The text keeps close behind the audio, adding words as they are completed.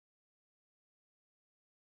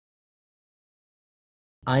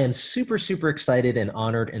I am super, super excited and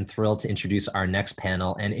honored and thrilled to introduce our next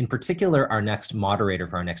panel, and in particular, our next moderator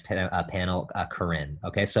for our next panel, Corinne.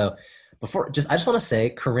 Okay, so I just want to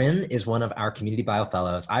say, Corinne is one of our community bio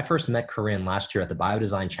fellows. I first met Corinne last year at the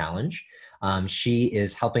Biodesign Challenge. She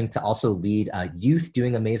is helping to also lead youth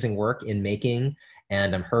doing amazing work in making,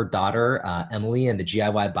 and her daughter, Emily, and the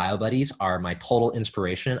GIY Bio Buddies are my total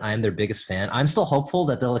inspiration. I am their biggest fan. I'm still hopeful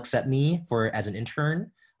that they'll accept me as an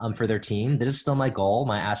intern for their team. That is still my goal,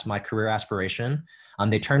 my career aspiration.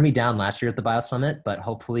 They turned me down last year at the Bio Summit, but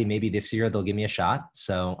hopefully maybe this year they'll give me a shot.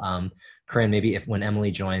 So Corinne, maybe when Emily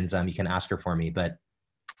joins, you can ask her for me. But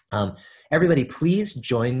everybody, please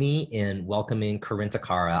join me in welcoming Corinne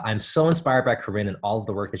Takara. I'm so inspired by Corinne and all of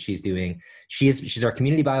the work that she's doing. She's our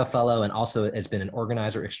community bio fellow and also has been an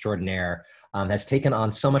organizer extraordinaire, has taken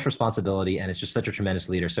on so much responsibility and is just such a tremendous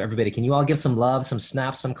leader. So everybody, can you all give some love, some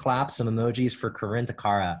snaps, some claps, some emojis for Corinne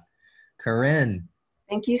Takara? Corinne,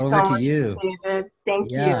 thank you over so to much, you. David.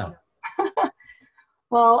 Thank Yeah. you.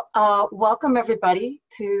 Well, welcome everybody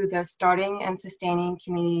to the Starting and Sustaining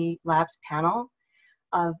Community Labs panel.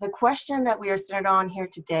 The question that we are centered on here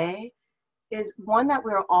today is one that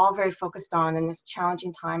we're all very focused on in this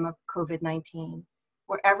challenging time of COVID-19,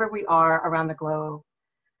 wherever we are around the globe.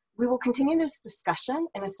 We will continue this discussion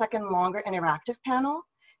in a second longer interactive panel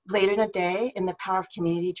later in the day in the Power of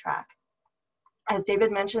Community track. As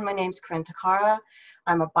David mentioned, my name is Corinne Takara.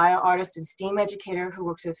 I'm a bio artist and STEAM educator who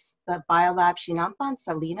works with the Biolab Xinampa and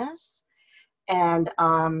Salinas. And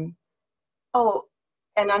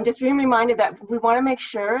and I'm just being reminded that we want to make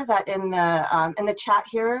sure that in the chat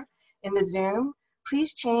here, in the Zoom,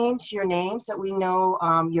 please change your name so we know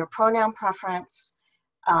your pronoun preference,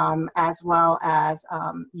 as well as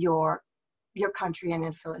your country and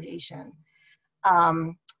affiliation.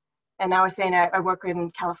 And I was saying I work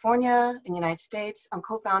in California, in the United States. I'm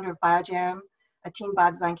co-founder of BioJam, a teen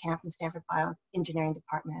biodesign camp in Stanford Bioengineering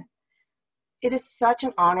Department. It is such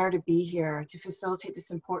an honor to be here to facilitate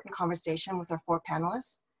this important conversation with our four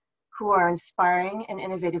panelists who are inspiring and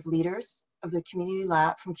innovative leaders of the community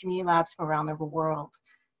labs from around the world.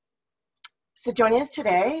 So joining us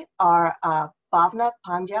today are Bhavna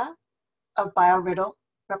Pandya of Bioriidl,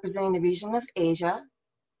 representing the region of Asia,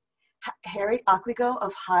 Harry Akligoh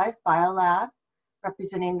of Hive Biolab,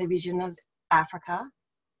 representing the region of Africa,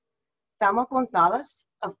 Thelma Gonzalez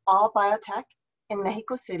of AllBiotech in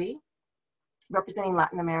Mexico City, representing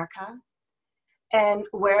Latin America, and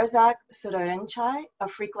Werasak Surareungchai of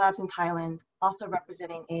Freak Labs in Thailand, also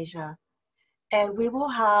representing Asia. And we will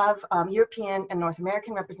have European and North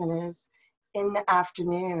American representatives in the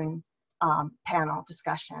afternoon panel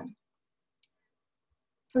discussion.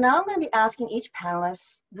 So now I'm going to be asking each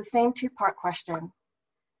panelist the same two-part question.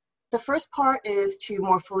 The first part is to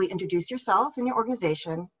more fully introduce yourselves and your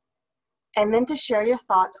organization, and then to share your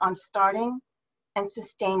thoughts on starting and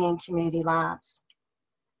sustaining community labs.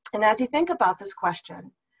 And as you think about this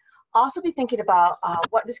question, also be thinking about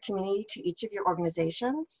what is community to each of your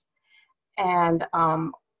organizations, and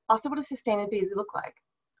also what does sustainability look like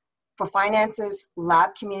for finances,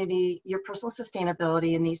 lab community, your personal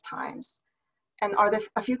sustainability in these times. And are there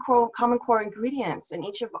a few common core ingredients in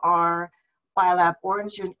each of our Biolab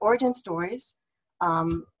origin stories?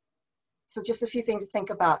 So just a few things to think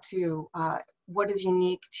about too. What is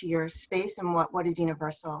unique to your space and what is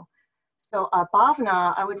universal? So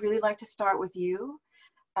Bhavna, I would really like to start with you.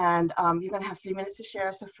 And you're gonna have 3 minutes to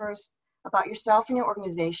share. So first, about yourself and your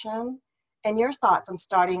organization and your thoughts on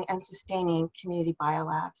starting and sustaining community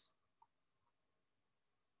biolabs.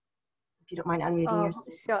 If you don't mind unmuting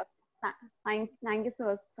yourself. Sure. Thank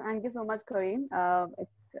you so much, Corinne.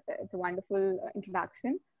 It's a wonderful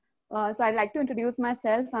introduction. So I'd like to introduce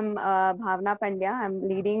myself. I'm Bhavna Pandya. I'm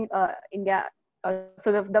leading India.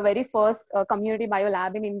 So the very first community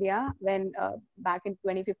biolab in India when back in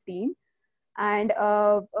 2015. And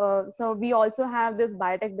so we also have this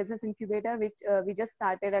biotech business incubator, which we just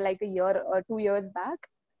started like a year or 2 years back.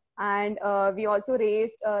 And we also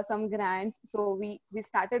raised some grants. So we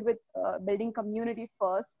started with building community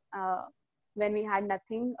first. When we had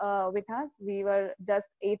nothing with us, we were just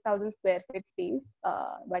 8,000 square feet space,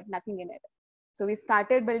 but nothing in it. So we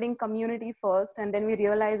started building community first, and then we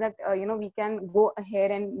realized that we can go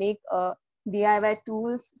ahead and make DIY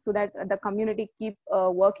tools so that the community keep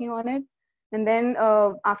working on it. And then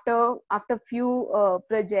after few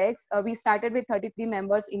projects, we started with 33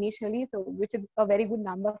 members initially, so which is a very good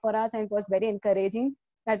number for us, and it was very encouraging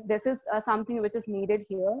that this is something which is needed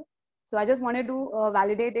here. So I just wanted to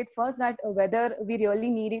validate it first, that whether we really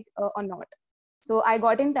need it or not. So I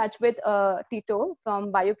got in touch with Tito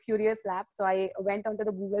from BioCurious Lab. So I went onto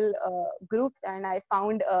the Google groups and I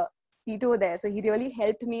found Tito there. So he really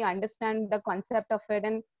helped me understand the concept of it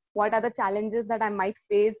and what are the challenges that I might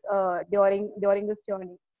face during this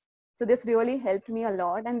journey. So this really helped me a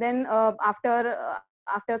lot. And then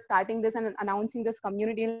after starting this and announcing this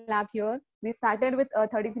community lab here, we started with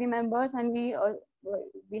 33 members, and we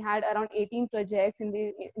had around 18 projects in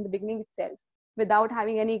the beginning itself, without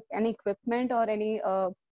having any equipment or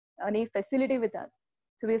any facility with us.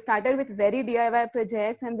 So we started with very DIY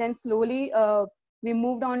projects, and then slowly we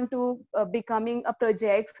moved on to becoming a product.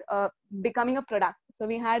 So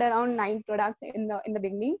we had around 9 products in the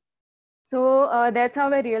beginning. So that's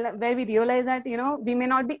how where we realized that, you know, we may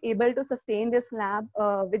not be able to sustain this lab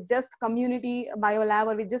with just community biolab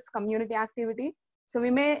or with just community activity. So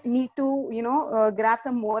we may need to, you know, grab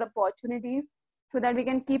some more opportunities so that we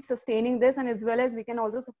can keep sustaining this, and as well as we can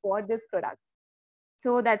also support this product.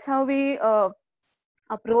 So that's how we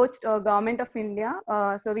approached Government of India.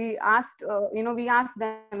 So we asked, we asked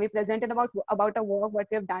them, we presented about our work, what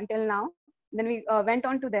we have done till now. Then we went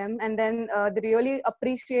on to them, and then they really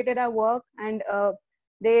appreciated our work, and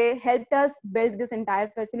they helped us build this entire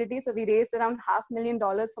facility. So we raised around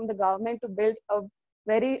 $500,000 from the government to build a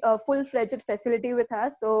very full-fledged facility with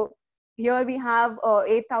us. So here we have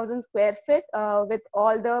 8,000 square feet with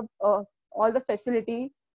all the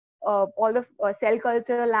facility, all the cell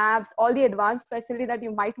culture labs, all the advanced facility that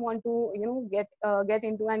you might want to, you know, get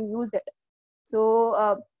into and use it.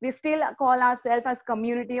 So we still call ourselves as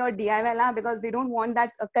community or DIY lab, because we don't want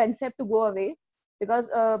that concept to go away, because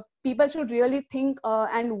people should really think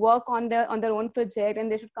and work on their own project,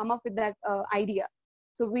 and they should come up with that idea.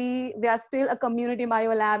 So we are still a community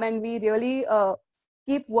biolab, and we really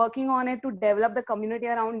keep working on it to develop the community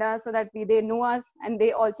around us, so that they know us and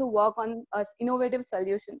they also work on innovative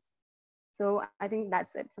solutions. So I think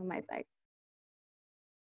that's it from my side.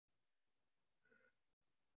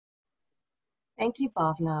 Thank you,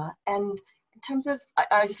 Bhavna. And in terms of,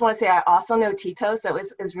 I just want to say, I also know Tito, so it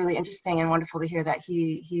was really interesting and wonderful to hear that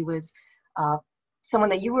he was someone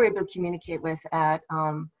that you were able to communicate with at,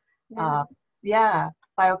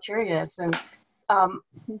 BioCurious. And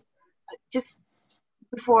just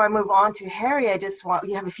before I move on to Harry,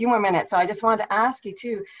 we have a few more minutes, so I just wanted to ask you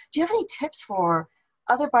too, do you have any tips for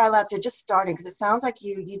other biolabs that are just starting? Because it sounds like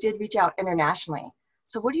you did reach out internationally.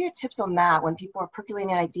 So what are your tips on that when people are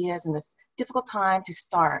percolating ideas in this difficult time to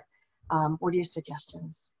start? What are your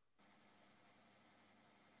suggestions?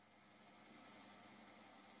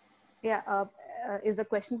 Yeah, is the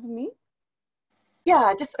question for me? Yeah,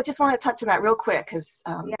 I just want to touch on that real quick, because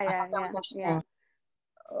I thought that was interesting. Yeah.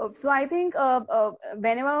 So I think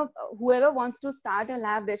whenever whoever wants to start a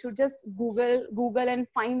lab, they should just Google and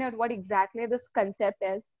find out what exactly this concept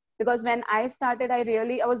is. Because when I started, I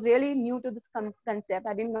was really new to this concept.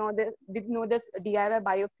 I didn't know this DIY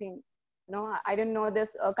bio thing. You know, I didn't know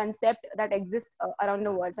this concept that exists around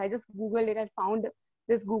the world. So I just Googled it and found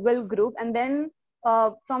this Google group, and then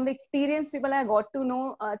from the experienced people, I got to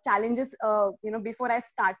know challenges. Before I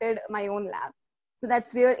started my own lab. So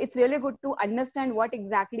it's really good to understand what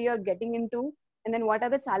exactly you're getting into, and then what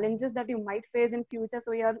are the challenges that you might face in future,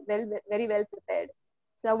 so you're very well prepared.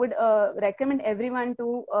 So I would recommend everyone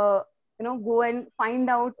to go and find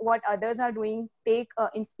out what others are doing, take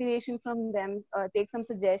inspiration from them, take some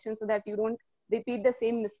suggestions, so that you don't repeat the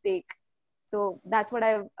same mistake. So that's what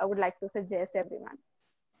I would like to suggest everyone.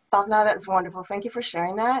 Bhavna, that's wonderful. Thank you for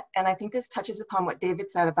sharing that. And I think this touches upon what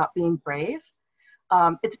David said about being brave.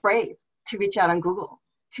 It's brave to reach out on Google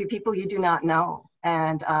to people you do not know.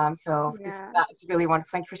 And that's really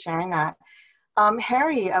wonderful. Thank you for sharing that.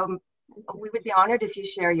 Harry, we would be honored if you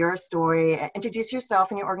share your story, introduce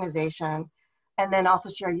yourself and your organization, and then also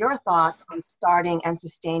share your thoughts on starting and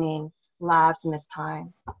sustaining labs in this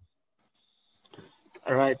time.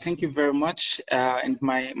 All right, thank you very much. And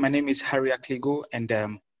my name is Harry Akligoh, and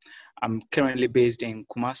I'm currently based in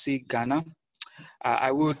Kumasi, Ghana.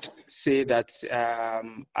 I would say that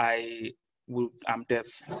I'm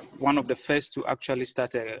one of the first to actually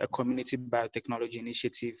start a community biotechnology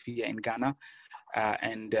initiative here in Ghana,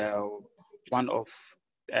 and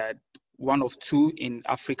one of two in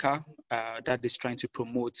Africa that is trying to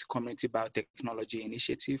promote community biotechnology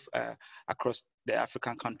initiative across the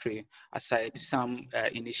African country, aside some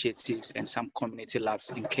initiatives and some community labs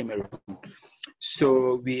in Cameroon.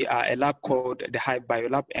 So we are a lab called the Hive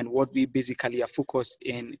Biolab, and what we basically are focused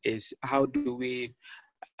in is how do we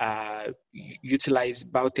utilize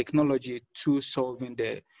biotechnology to solving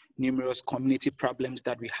the numerous community problems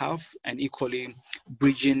that we have, and equally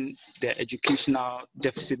bridging the educational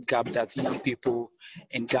deficit gap that young people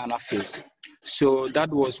in Ghana face. So that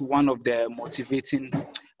was one of the motivating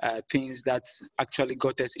things that actually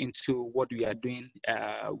got us into what we are doing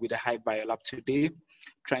with the Hive Biolab today,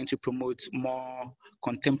 trying to promote more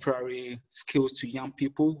contemporary skills to young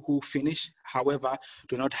people who finish, however,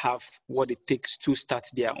 do not have what it takes to start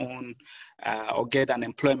their own or get an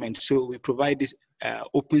employment. So we provide this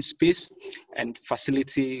open space and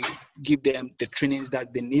facility, give them the trainings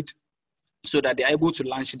that they need, so that they're able to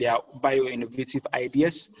launch their bio-innovative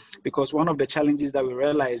ideas. Because one of the challenges that we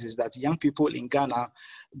realize is that young people in Ghana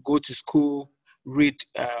go to school, read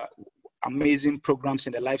amazing programs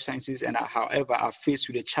in the life sciences, and however are faced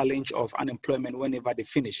with the challenge of unemployment whenever they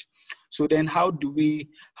finish. So then how do we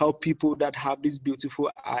help people that have these beautiful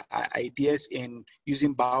ideas in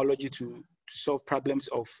using biology to solve problems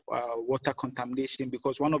of water contamination?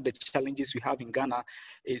 Because one of the challenges we have in Ghana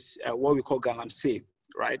is what we call galamsey,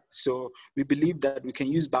 right? So we believe that we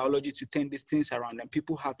can use biology to turn these things around, and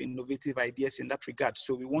people have innovative ideas in that regard.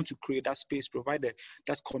 So we want to create that space, provide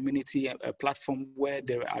that community, a platform where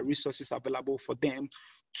there are resources available for them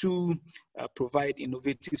to provide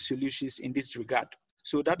innovative solutions in this regard.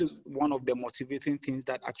 So that is one of the motivating things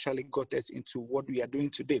that actually got us into what we are doing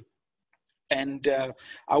today. And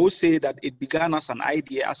I would say that it began as an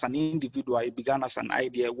idea, as an individual, it began as an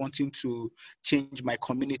idea wanting to change my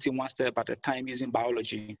community one step at a time using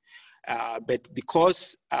biology. But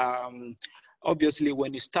because obviously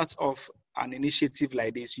when you start off an initiative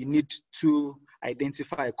like this, you need to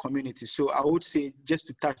identify a community. So I would say, just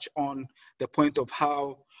to touch on the point of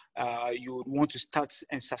how you would want to start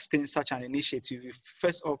and sustain such an initiative, you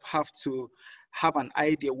first off have to have an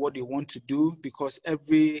idea what you want to do, because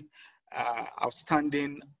every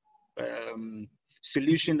outstanding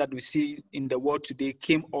solution that we see in the world today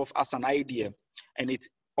came off as an idea, and it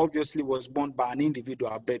obviously was born by an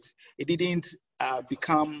individual, but it didn't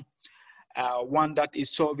become one that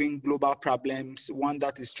is solving global problems, one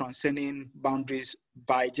that is transcending boundaries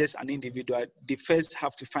by just an individual. They first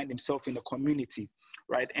have to find themselves in a community,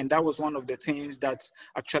 right? And that was one of the things that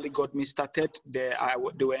actually got me started. There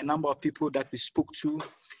were a number of people that we spoke to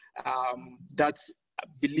that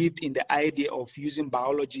believed in the idea of using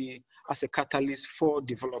biology as a catalyst for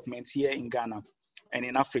development here in Ghana and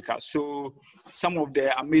in Africa. So some of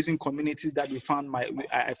the amazing communities that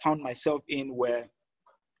I found myself in were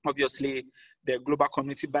obviously the Global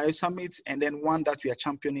Community Bio Summit, and then one that we are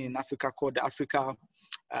championing in Africa called the Africa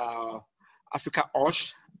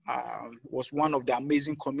OSH. Was one of the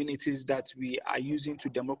amazing communities that we are using to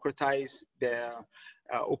democratize the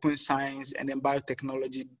open science and then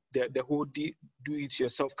biotechnology, the whole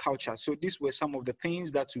do-it-yourself culture. So these were some of the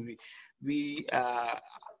things that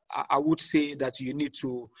I would say that you need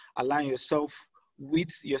to align yourself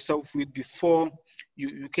with before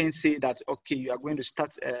you can say that, okay, you are going to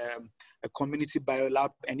start a community biolab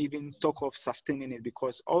and even talk of sustaining it,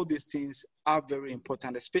 because all these things are very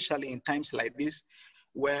important, especially in times like this,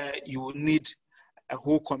 where you need a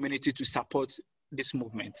whole community to support this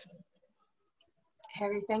movement.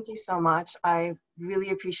 Harry, thank you so much. I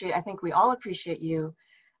really appreciate, I think we all appreciate you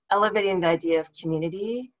elevating the idea of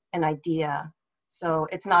community and idea. So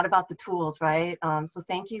it's not about the tools, right? So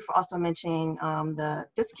thank you for also mentioning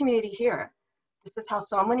this community here. This is how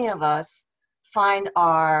so many of us find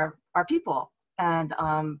our people. And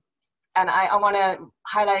I want to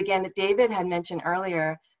highlight again that David had mentioned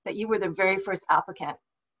earlier that you were the very first applicant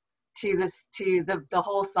to the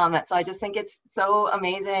whole summit. So I just think it's so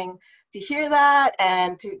amazing to hear that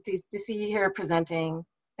and to see you here presenting.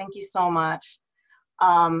 Thank you so much.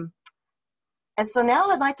 And so now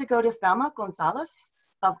I'd like to go to Thelma Gonzalez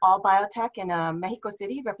of AllBiotech in Mexico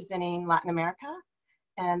City, representing Latin America.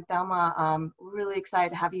 And Thelma, really excited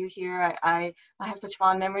to have you here. I have such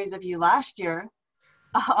fond memories of you last year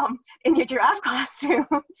in your giraffe costume.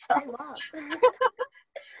 So,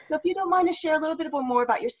 so if you don't mind to share a little bit more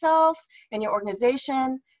about yourself and your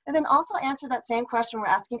organization, and then also answer that same question we're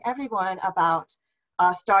asking everyone about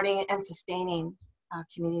starting and sustaining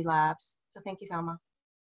community labs. So thank you, Thelma.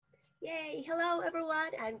 Yay, hello everyone.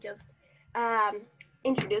 I'm just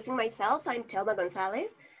introducing myself. I'm Thelma Gonzalez.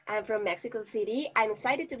 I'm from Mexico City. I'm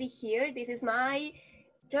excited to be here. This is my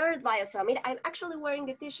third Bio Summit. I'm actually wearing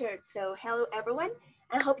the t-shirt, so hello everyone.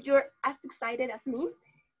 I hope you're as excited as me.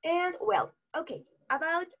 And well, okay,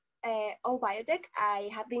 about AllBiotech, I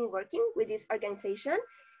have been working with this organization,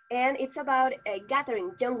 and it's about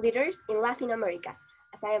gathering young leaders in Latin America.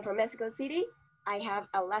 As I am from Mexico City, I have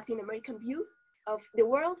a Latin American view of the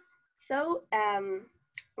world. So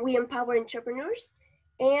we empower entrepreneurs,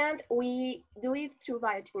 and we do it through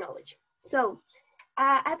biotechnology. So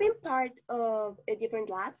I've been part of different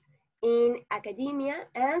labs in academia,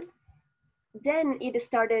 and then it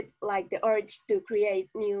started like the urge to create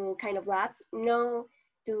new kind of labs. No,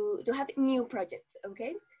 to have new projects.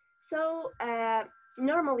 Okay, so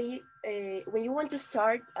normally when you want to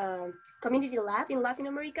start community lab in Latin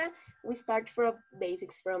America, we start from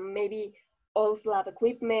basics, from maybe old lab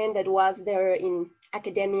equipment that was there in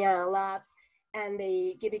academia labs, and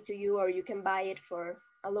they give it to you, or you can buy it for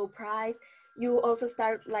a low price. You also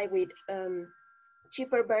start like with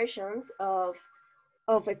cheaper versions of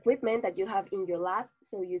equipment that you have in your lab,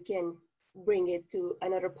 so you can bring it to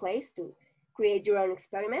another place to create your own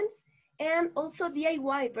experiments. And also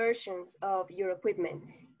DIY versions of your equipment,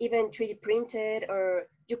 even 3D printed, or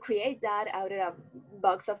you create that out of a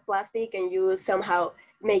box of plastic and you somehow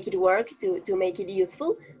make it work to make it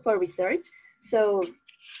useful for research. So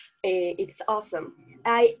it's awesome.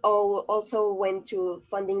 I also went through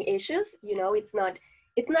funding issues. You know, it's not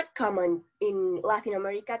common in Latin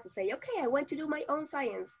America to say, okay, I want to do my own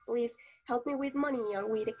science. Please help me with money or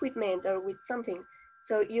with equipment or with something.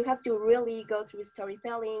 So you have to really go through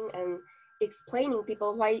storytelling and explaining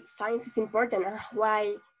people why science is important and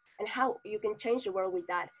why and how you can change the world with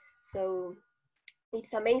that. So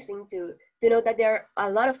it's amazing to know that there are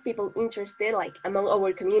a lot of people interested, like among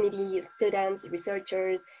our community, students,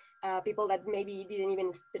 researchers, people that maybe didn't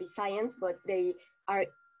even study science, but they are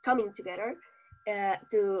coming together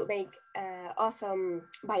to make awesome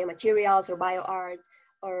biomaterials or bioart,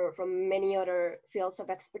 or from many other fields of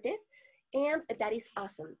expertise. And that is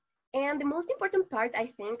awesome. And the most important part,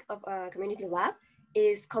 I think, of a community lab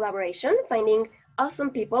is collaboration, finding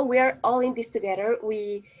awesome people. We are all in this together.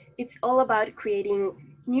 It's all about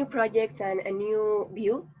creating new projects and a new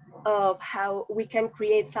view of how we can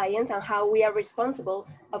create science and how we are responsible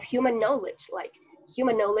of human knowledge. Like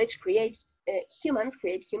human knowledge creates humans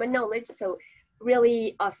create human knowledge. So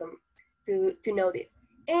really awesome to know this.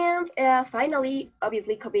 And finally,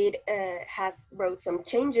 obviously, COVID has brought some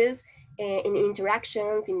changes in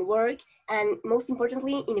interactions, in work, and most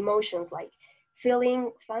importantly, in emotions. Like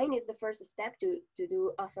feeling fine is the first step to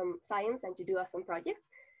do awesome science and to do awesome projects.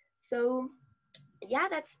 So yeah,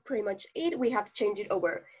 that's pretty much it. We have changed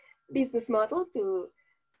our business model to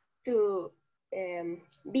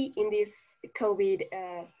be in this COVID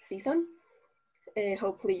season.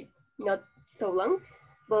 Hopefully not so long,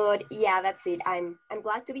 but yeah, that's it. I'm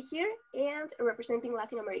glad to be here and representing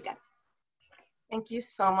Latin America. Thank you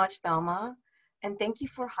so much, Thelma. And thank you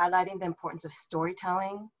for highlighting the importance of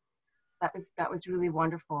storytelling. That was really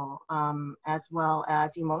wonderful, as well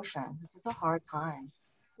as emotion. This is a hard time.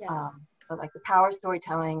 Yeah. But like the power of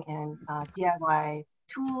storytelling and DIY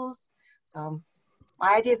tools. So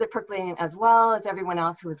my ideas are percolating as well as everyone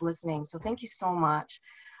else who is listening. So thank you so much.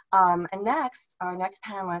 And next, our next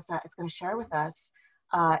panelist that is going to share with us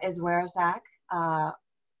is Werasak.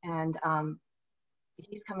 And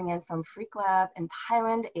he's coming in from Freak Lab in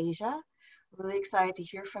Thailand, Asia. Really excited to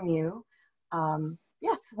hear from you.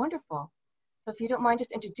 Yes, wonderful. So if you don't mind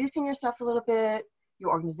just introducing yourself a little bit, your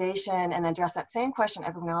organization, and address that same question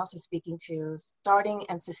everyone else is speaking to, starting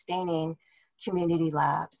and sustaining community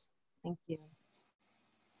labs. Thank you.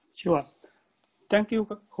 Sure. Thank you,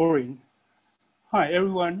 Corinne. Hi,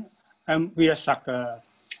 everyone. I'm Werasak.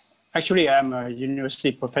 Actually, I'm a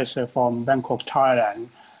university professor from Bangkok, Thailand.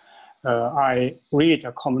 I lead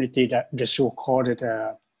a community that the so-called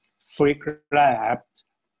Freak Lab.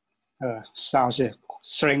 Sounds a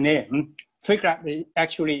strange name. Freak Lab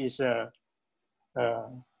actually is an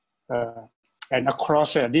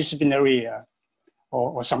across disciplinary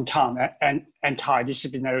or sometimes an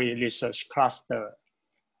anti-disciplinary research cluster.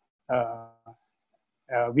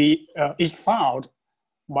 It's found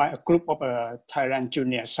by a group of Thailand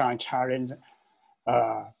junior science talent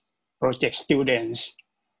project students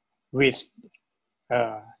with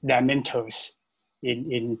their mentors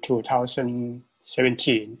in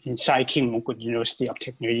 2017 in Sai King Mongkut University of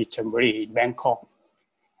Technology Thailand in Bangkok,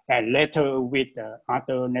 and later with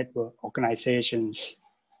other network organizations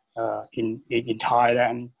in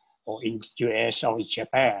Thailand or in US or in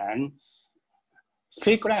Japan.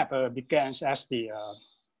 Freak Lab began as the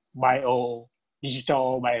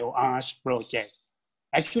digital bio-arts project.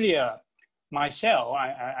 Actually, myself,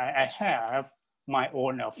 I have my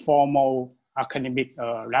own formal academic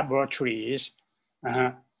laboratories,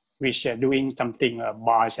 which are doing something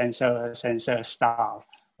biosensor stuff,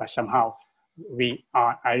 but somehow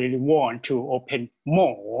I really want to open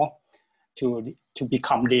more to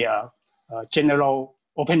become the general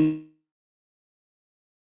open.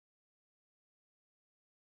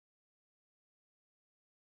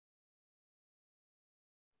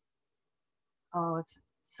 Oh, it's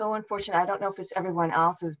so unfortunate. I don't know if it's everyone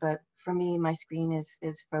else's, but for me, my screen is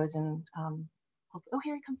frozen. Oh,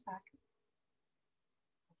 here he comes back.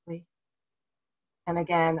 Hopefully. And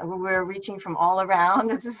again, we're reaching from all around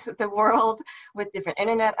this is the world with different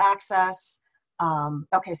internet access.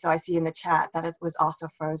 Okay, so I see in the chat that it was also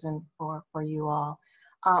frozen for you all.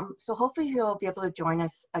 So hopefully you'll be able to join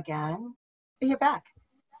us again. You're back.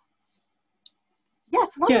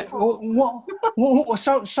 Yes, wonderful. Yeah,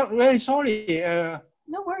 so very sorry.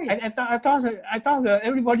 No worries. I thought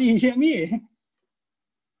everybody hear me.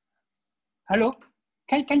 Hello,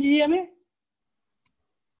 can you hear me?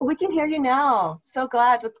 We can hear you now. So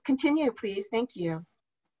glad. Continue, please. Thank you.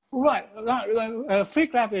 Right.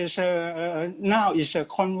 Freak Lab is now is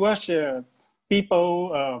converse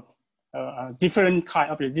people different kind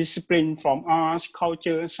of the discipline from arts,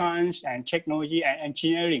 culture, science, and technology and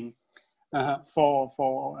engineering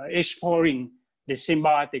for exploring the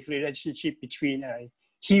symbiotic relationship between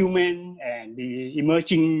human and the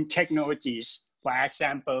emerging technologies. For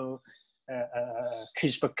example,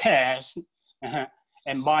 CRISPR-Cas.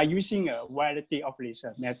 And by using a variety of these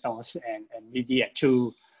methods and media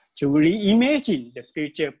to reimagine the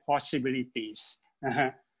future possibilities.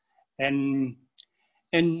 And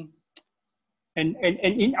in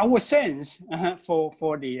our sense,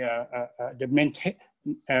 for the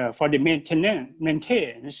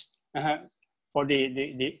maintenance, for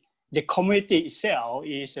the community itself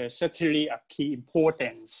is certainly a key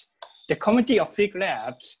importance. The community of Freak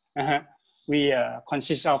Labs, we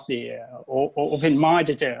consist of the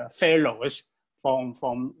open-minded fellows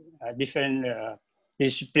from different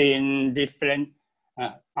disciplines, different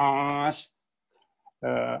arts,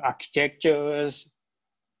 architectures,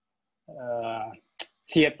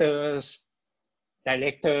 theaters,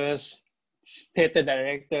 directors, theater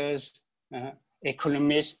directors,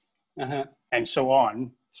 economists, and so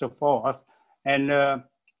on, so forth. And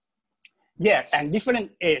yeah, and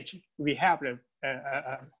different age, we have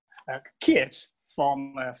kids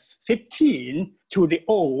from 15 to the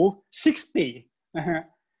old 60,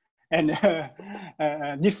 and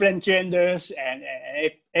different genders and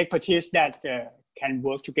expertise that can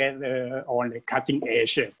work together on a cutting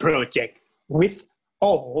edge project with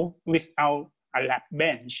or without a lab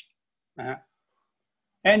bench.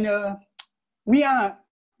 And we are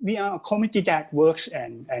a community that works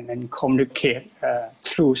and communicate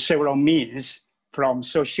through several means, from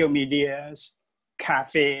social medias,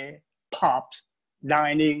 cafe, pubs,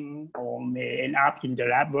 dining, or may end up in the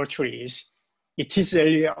laboratories. It is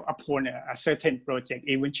really upon a certain project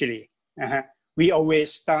eventually. We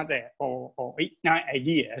always start or ignite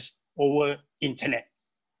ideas over internet.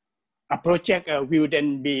 A project will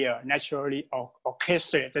then be naturally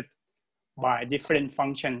orchestrated by different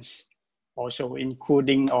functions, also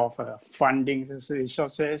including of funding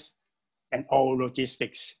resources and all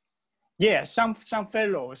logistics. Yeah, some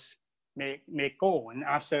fellows may go on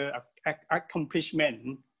after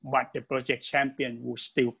accomplishment, but the project champion will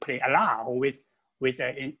still play along with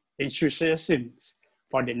enthusiasm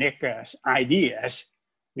for the next ideas.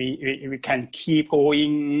 We can keep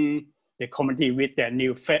going the community with the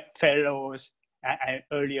new fellows. I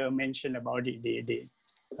earlier mentioned about the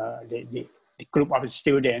group of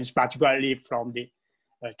students, particularly from the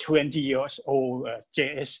 20 years old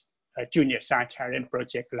JS Junior Science Talent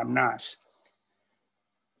Project alumni.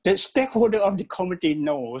 The stakeholder of the community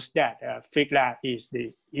knows that Freak Lab is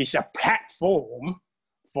a platform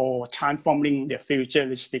for transforming the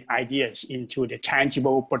futuristic ideas into the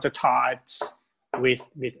tangible prototypes with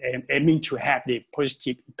aiming to have the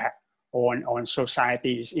positive impact on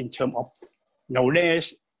societies in terms of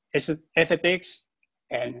knowledge, aesthetics,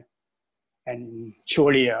 and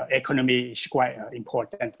surely economy is quite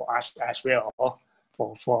important for us as well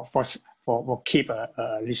for keep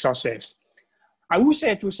resources. I would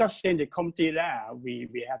say to sustain the community lab,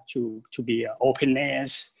 we have to be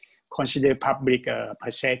openness, consider public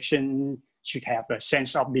perception, should have a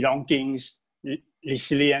sense of belongings,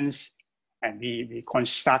 resilience, and we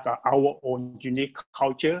construct our own unique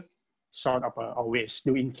culture, sort of always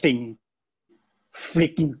doing things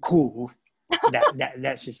freaking cool.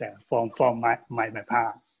 That is from my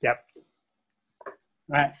part. Yep.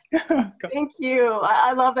 Right. Thank you.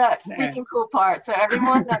 I love that freaking cool part. So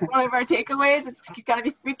everyone, that's one of our takeaways. It's gotta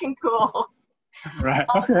be freaking cool. Right.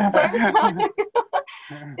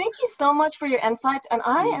 Thank you so much for your insights. And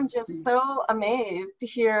I am just so amazed to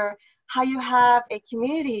hear how you have a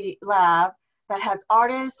community lab that has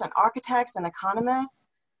artists and architects and economists.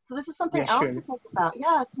 So this is something else to think about.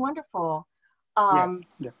 Yeah, it's wonderful.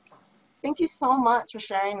 Thank you so much for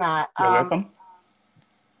sharing that. You're welcome.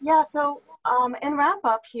 Yeah, so in wrap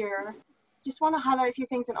up here, just want to highlight a few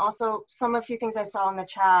things and also a few things I saw in the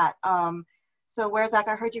chat. So Werasak,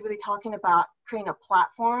 I heard you really talking about creating a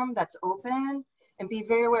platform that's open and be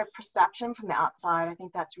very aware of perception from the outside. I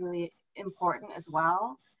think that's really important as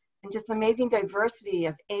well. And just amazing diversity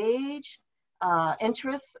of age,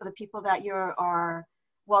 interests of the people that you are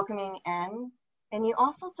welcoming in. And you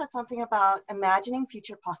also said something about imagining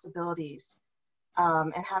future possibilities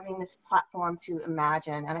and having this platform to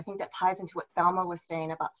imagine. And I think that ties into what Thelma was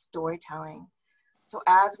saying about storytelling. So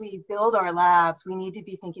as we build our labs, we need to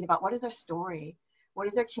be thinking about what is our story? What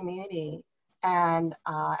is our community? And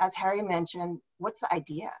as Harry mentioned, what's the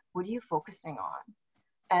idea? What are you focusing on?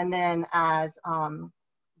 And then as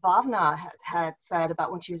Bhavna had said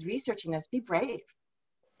about when she was researching this, be brave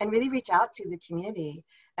and really reach out to the community.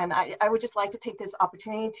 And I would just like to take this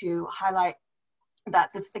opportunity to highlight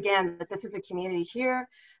that this is a community here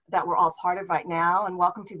that we're all part of right now. And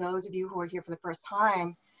welcome to those of you who are here for the first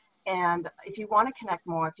time. And if you want to connect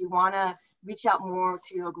more, if you want to reach out more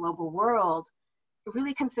to a global world,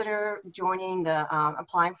 really consider joining the,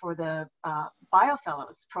 applying for the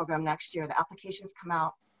BioFellows program next year. The applications come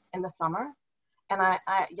out in the summer. And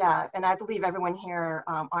I believe everyone here,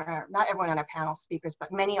 not everyone on our panel speakers,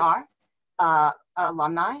 but many are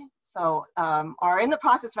alumni. So are in the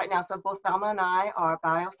process right now. So both Thelma and I are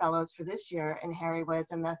BioFellows for this year, and Harry was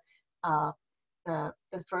in the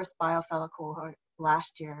first BioFellow cohort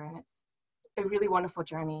last year, and it's a really wonderful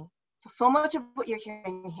journey. So much of what you're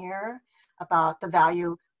hearing here about the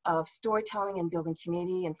value of storytelling and building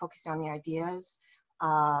community and focusing on the ideas.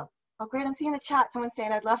 Oh, great, I'm seeing the chat, someone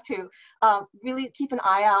saying I'd love to. Really keep an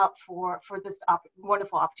eye out for this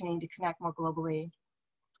wonderful opportunity to connect more globally.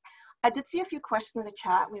 I did see a few questions in the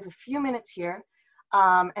chat. We have a few minutes here.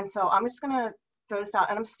 And so I'm just gonna throw this out.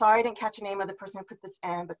 And I'm sorry I didn't catch the name of the person who put this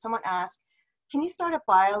in, but someone asked, can you start a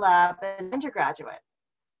Biolab as an undergraduate?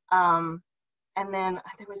 And then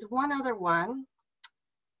there was one other one.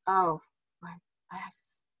 Oh,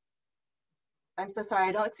 I'm so sorry,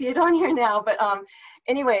 I don't see it on here now, but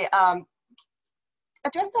anyway,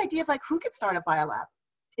 address the idea of like, who could start a Biolab?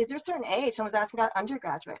 Is there a certain age? Someone's asking about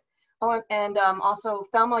undergraduate. Oh, and also,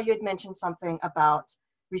 Thelma, you had mentioned something about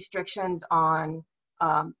restrictions on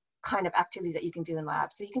kind of activities that you can do in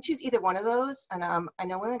labs. So you can choose either one of those. And I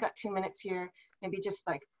know we only got 2 minutes here. Maybe just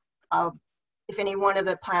like, if any one of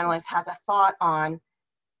the panelists has a thought on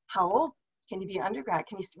how old can you be an undergrad?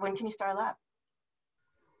 When can you start a lab?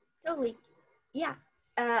 Totally. Yeah.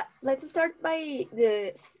 Let's start by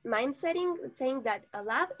the mind setting, saying that a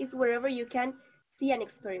lab is wherever you can see an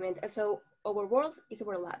experiment. And so our world is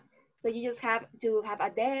our lab. So you just have to have a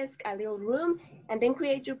desk, a little room, and then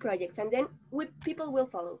create your projects. And then people will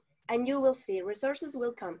follow, and you will see, resources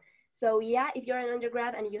will come. So yeah, if you're an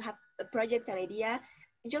undergrad and you have a project, an idea,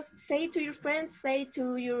 just say it to your friends, say it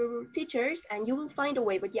to your teachers, and you will find a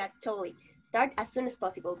way. But yeah, totally. Start as soon as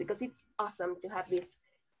possible, because it's awesome to have this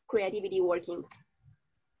creativity working.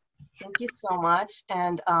 Thank you so much.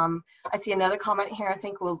 And I see another comment here. I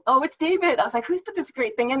think oh, it's David. I was like, who's put this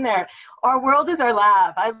great thing in there? Our world is our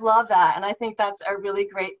lab. I love that. And I think that's a really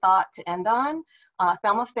great thought to end on.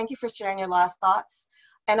 Thelma, thank you for sharing your last thoughts.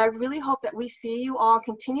 And I really hope that we see you all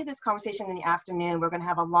continue this conversation in the afternoon. We're going to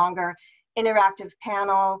have a longer interactive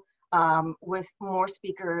panel with more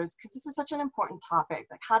speakers, because this is such an important topic.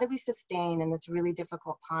 Like, how do we sustain in this really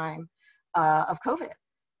difficult time of COVID?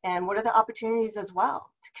 And what are the opportunities as well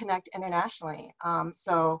to connect internationally?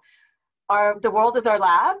 So the world is our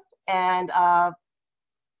lab, and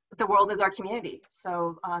the world is our community.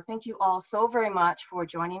 So thank you all so very much for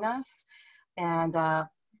joining us, and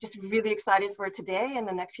just really excited for today and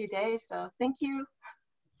the next few days. So thank you,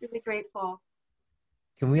 really grateful.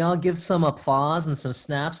 Can we all give some applause and some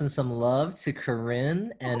snaps and some love to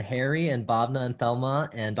Corinne and Harry and Bhavna and Thelma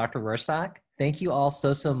and Dr. Werasak? Thank you all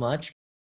so much.